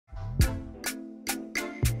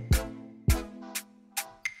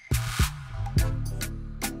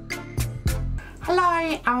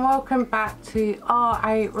Hello and welcome back to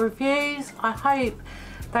R8 Reviews. I hope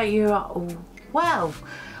that you are all well.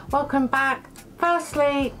 Welcome back.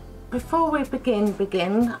 Firstly, before we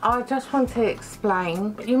begin, I just want to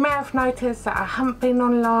explain. You may have noticed that I haven't been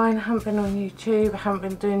online, I haven't been on YouTube, I haven't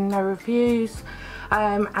been doing no reviews,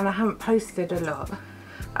 and I haven't posted a lot.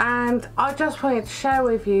 And I just wanted to share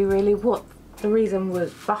with you really what the reason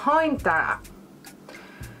was behind that.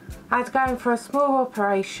 I had to go in for a small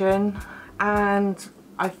operation and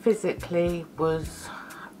I physically was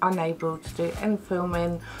unable to do any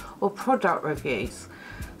filming or product reviews.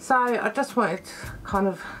 So I just wanted to kind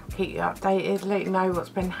of keep you updated, let you know what's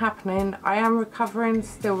been happening. I am recovering,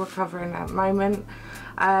 still recovering at the moment,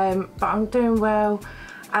 but I'm doing well.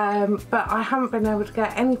 But I haven't been able to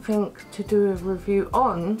get anything to do a review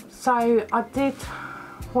on, so I did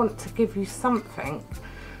want to give you something.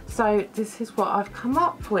 So this is what I've come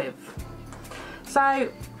up with.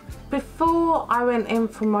 So before I went in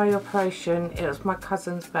for my operation, it was my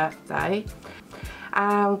cousin's birthday,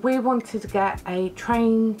 and we wanted to get a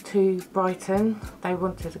train to Brighton. They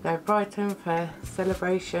wanted to go to Brighton for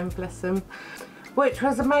celebration, bless them, which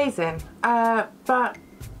was amazing. But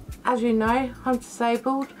as you know, I'm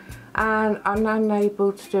disabled and I'm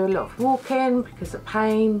unable to do a lot of walking because of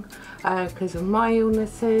pain, because of my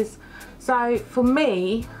illnesses. So for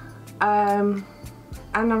me,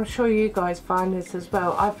 and I'm sure you guys find this as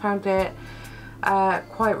well, I found it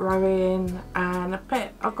quite worrying and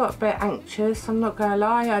I got a bit anxious, I'm not gonna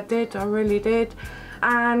lie, I really did.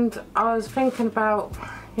 And I was thinking about,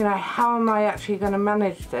 you know, how am I actually going to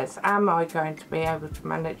manage this? Am I going to be able to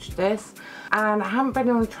manage this? And I haven't been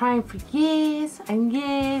on a train for years and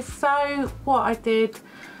years, so what I did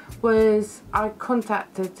was I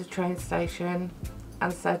contacted the train station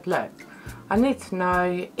and said, look, I need to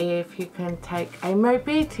know if you can take a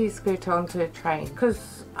mobility scooter onto a train,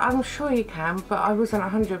 because I'm sure you can, but I wasn't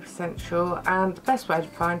 100% sure, and the best way to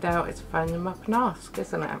find out is to phone them up and ask,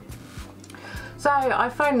 isn't it? So I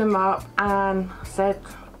phoned them up and said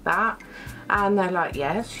that, and they're like,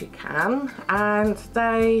 yes, you can. And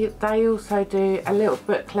they also do a little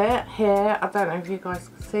booklet here. I don't know if you guys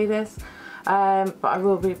can see this, but I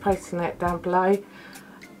will be posting it down below.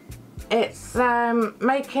 It's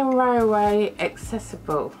making railway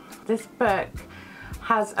accessible. This book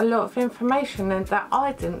has a lot of information in that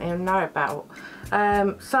I didn't even know about.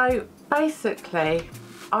 So basically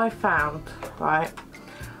I found, right,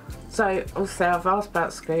 so also I've asked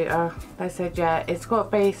about scooter. They said, yeah, it's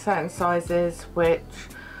got to be certain sizes which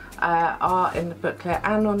are in the booklet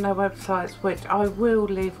and on their websites, which I will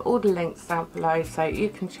leave all the links down below so you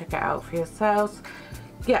can check it out for yourselves.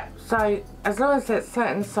 Yeah, so as long as it's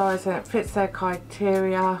certain size and it fits their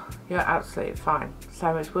criteria, you're absolutely fine.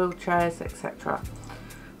 Same as wheelchairs, etc.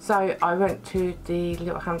 So I went to the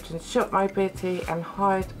Littlehampton Shop Mobility and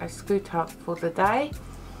hired a scooter for the day.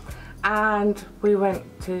 And we went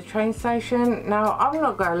to the train station. Now, I'm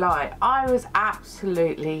not gonna lie, I was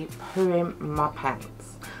absolutely pooing my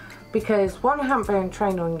pants, because one, I haven't been on a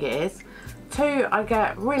train on years, two, I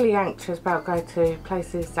get really anxious about going to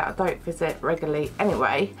places that I don't visit regularly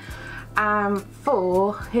anyway, and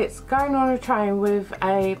four, it's going on a train with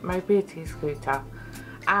a mobility scooter,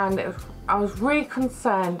 and I was really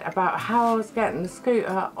concerned about how I was getting the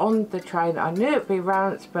scooter on the train. I knew it'd be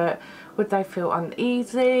ramps, but would they feel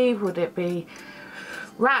uneasy? Would it be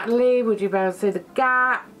rattly? Would you be able to see the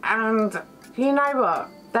gap? And you know what?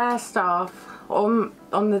 Their staff on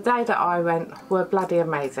the day that I went were bloody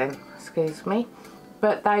amazing. Excuse me.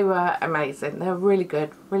 But they were amazing. They were really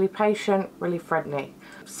good, really patient, really friendly.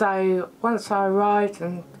 So once I arrived,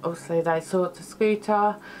 and obviously they saw the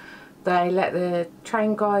scooter, they let the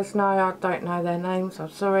train guys know. I don't know their names, I'm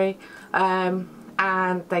sorry.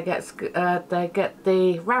 And they get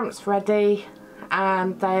the ramps ready,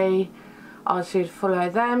 and they ask you to follow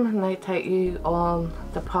them, and they take you on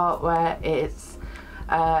the part where it's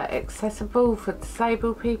accessible for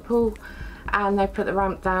disabled people, and they put the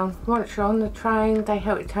ramp down. Once you're on the train, they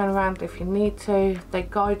help you turn around if you need to, they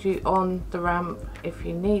guide you on the ramp if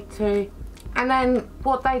you need to, and then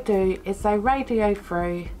what they do is they radio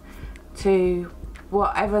through to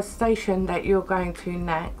whatever station that you're going to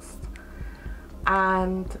next,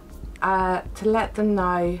 and to let them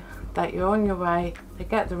know that you're on your way. They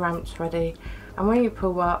get the ramps ready, and when you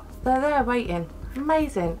pull up, they're there waiting.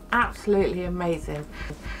 Amazing, absolutely amazing.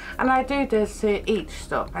 And I do this at each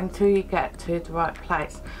stop until you get to the right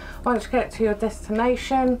place. Once you get to your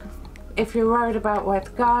destination, if you're worried about where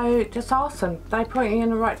to go, just ask them. They point you in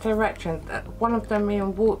the right direction. One of them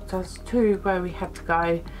even walked us to where we had to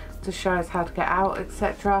go to show us how to get out,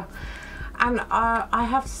 etc. And I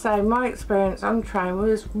have to say, my experience on the train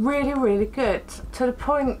was really, really good, to the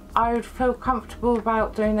point I would feel comfortable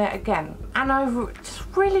about doing it again. And I just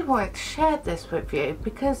really wanted to share this with you,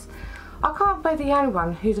 because I can't be the only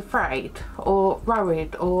one who's afraid or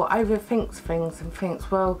worried or overthinks things and thinks,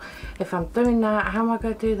 well, if I'm doing that, how am I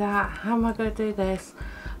going to do that? How am I going to do this?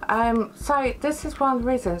 So this is one of the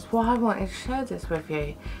reasons why I wanted to share this with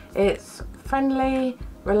you. It's friendly,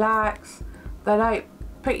 relaxed, they don't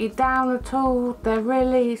put you down at all, they're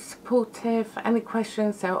really supportive. Any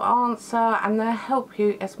questions they'll answer, and they'll help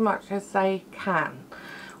you as much as they can.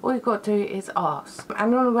 All you've got to do is ask.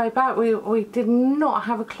 And on the way back, we did not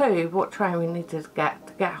have a clue what train we needed to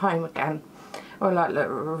get home again. We're like, look,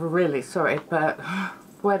 really sorry, but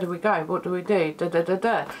where do we go? What do we do? Da da da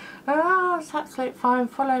da. Oh, it's absolutely fine,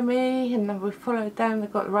 follow me. And then we followed them, they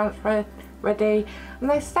got the lunch ready, and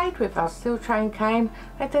they stayed with us till the train came.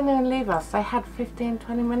 They didn't even leave us. They had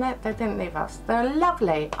 15-20 minutes, they didn't leave us. They're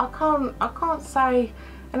lovely. I can't say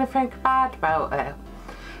anything bad about it.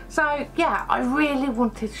 So yeah, I really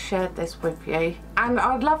wanted to share this with you, and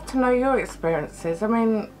I'd love to know your experiences. I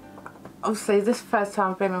mean, obviously this is the first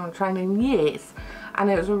time I've been on a train in years, and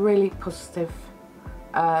it was a really positive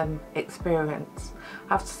experience.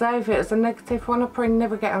 I have to say, if it was a negative one, I'd probably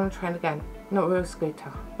never get on a train again. Not with a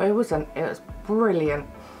scooter. But it wasn't. It was brilliant.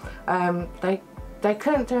 They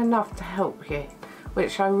couldn't do enough to help you,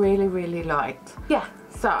 which I really, really liked. Yeah,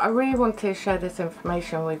 so I really wanted to share this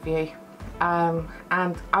information with you.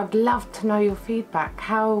 And I'd love to know your feedback.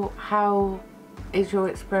 How is your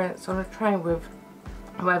experience on a train, with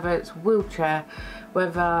whether it's wheelchair,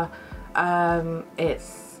 whether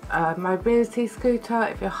it's a mobility scooter,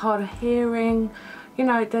 if you're hard of hearing. You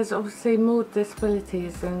know, there's obviously more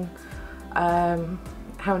disabilities and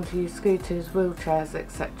having to use scooters, wheelchairs,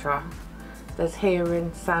 etc. There's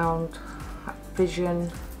hearing, sound,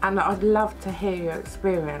 vision, and I'd love to hear your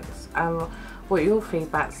experience and what your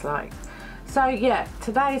feedback's like. So yeah,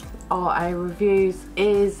 today's RA reviews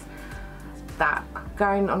is that,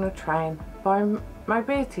 going on a train by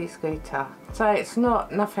mobility scooter. So it's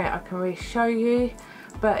nothing I can really show you,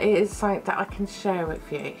 but it is something that I can share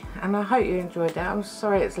with you, and I hope you enjoyed it. I'm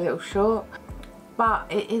sorry it's a little short, but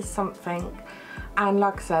it is something. And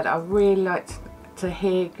like I said, I really like to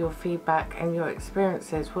hear your feedback and your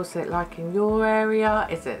experiences. What's it like in your area?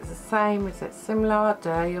 Is it the same? Is it similar? Do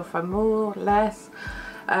they offer more, less?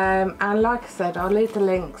 And like I said, I'll leave the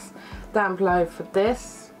links down below for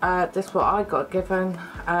this. This is what I got given,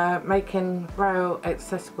 making rail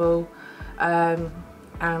accessible, and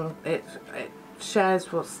it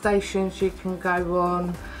shares what stations you can go on,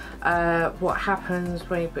 what happens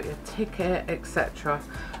when you book your ticket, etc.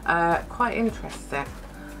 Quite interesting.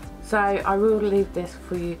 So I will leave this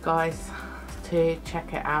for you guys to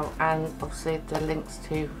check it out, and obviously the links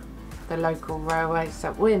to the local railways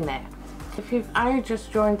that we're near. If you've only just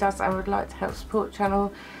joined us and would like to help support the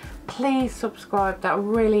channel, please subscribe. That will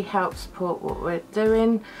really help support what we're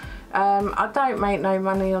doing. I don't make no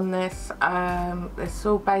money on this. It's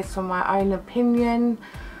all based on my own opinion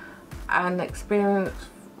and experience,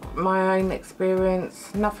 my own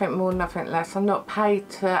experience, nothing more, nothing less. I'm not paid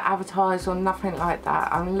to advertise or nothing like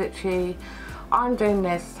that. I'm doing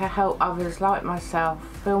this to help others like myself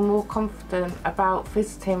feel more confident about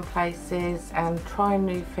visiting places and trying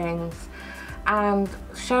new things, and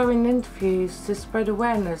sharing interviews to spread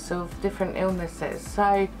awareness of different illnesses.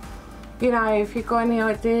 So, you know, if you've got any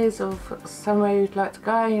ideas of somewhere you'd like to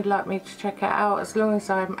go and you'd like me to check it out, as long as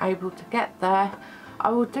I'm able to get there,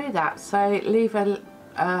 I will do that. So leave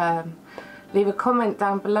a comment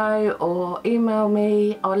down below or email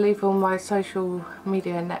me. I'll leave all my social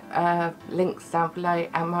media links down below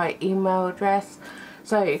and my email address,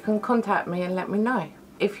 so you can contact me and let me know.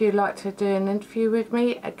 If you'd like to do an interview with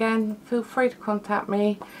me, again, feel free to contact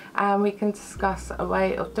me and we can discuss a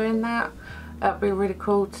way of doing that. That'd be really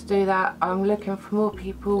cool to do that. I'm looking for more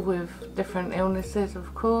people with different illnesses,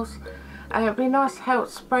 of course, and it'd be nice to help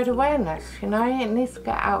spread awareness. You know, it needs to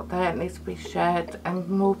get out there, it needs to be shared, and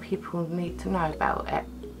more people need to know about it.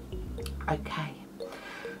 Okay,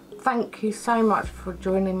 thank you so much for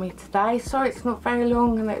joining me today. Sorry it's not very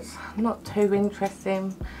long and it's not too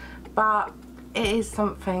interesting, but it is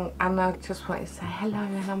something, and I just wanted to say hello,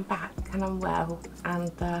 and I'm back and I'm well,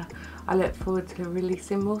 and I look forward to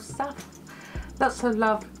releasing more stuff. Lots of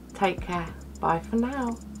love, take care, bye for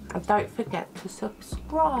now, and don't forget to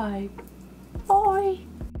subscribe. Bye.